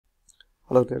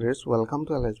Hello traders, welcome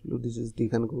to Aliceblue. This is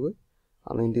Deegan Google,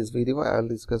 and in this video I will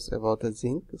discuss about the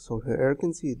zinc. So here you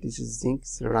can see this is zinc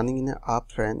running in an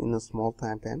uptrend in a small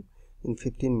time frame in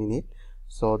 15 minutes.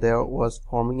 So there was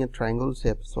forming a triangle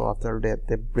shape. So after that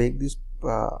they break this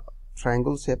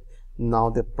triangle shape. Now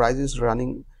the price is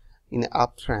running in an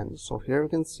uptrend. So here you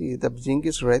can see the zinc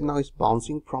is right now is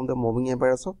bouncing from the moving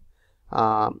average of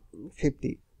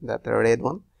 50, that the red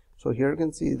one. So here you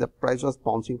can see the price was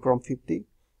bouncing from 50.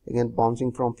 Again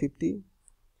bouncing from 50,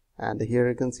 and here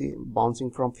you can see bouncing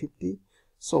from 50.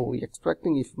 So we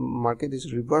expecting, if market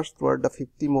is reversed toward the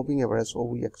 50 moving average, so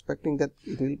we expecting that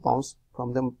it will bounce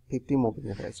from the 50 moving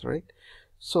average, right?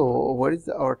 So what is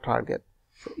our target?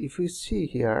 So if we see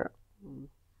here,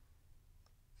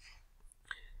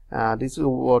 this is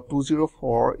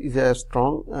 204 is a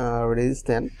strong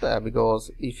resistance, because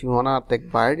if you wanna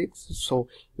take buy risks, so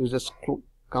you just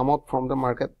come out from the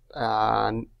market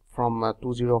and from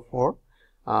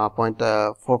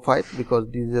 204.45, because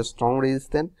this is a strong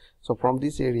resistance. So from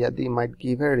this area they might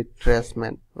give a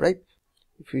retracement, right?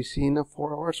 If you see in a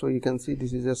 4 hours, so you can see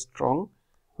this is a strong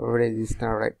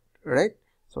resistance, right?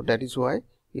 So that is why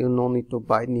you no need to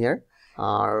buy near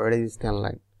resistance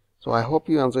line. So I hope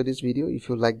you enjoyed this video. If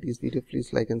you like this video,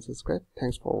 please like and subscribe.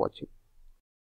 Thanks for watching.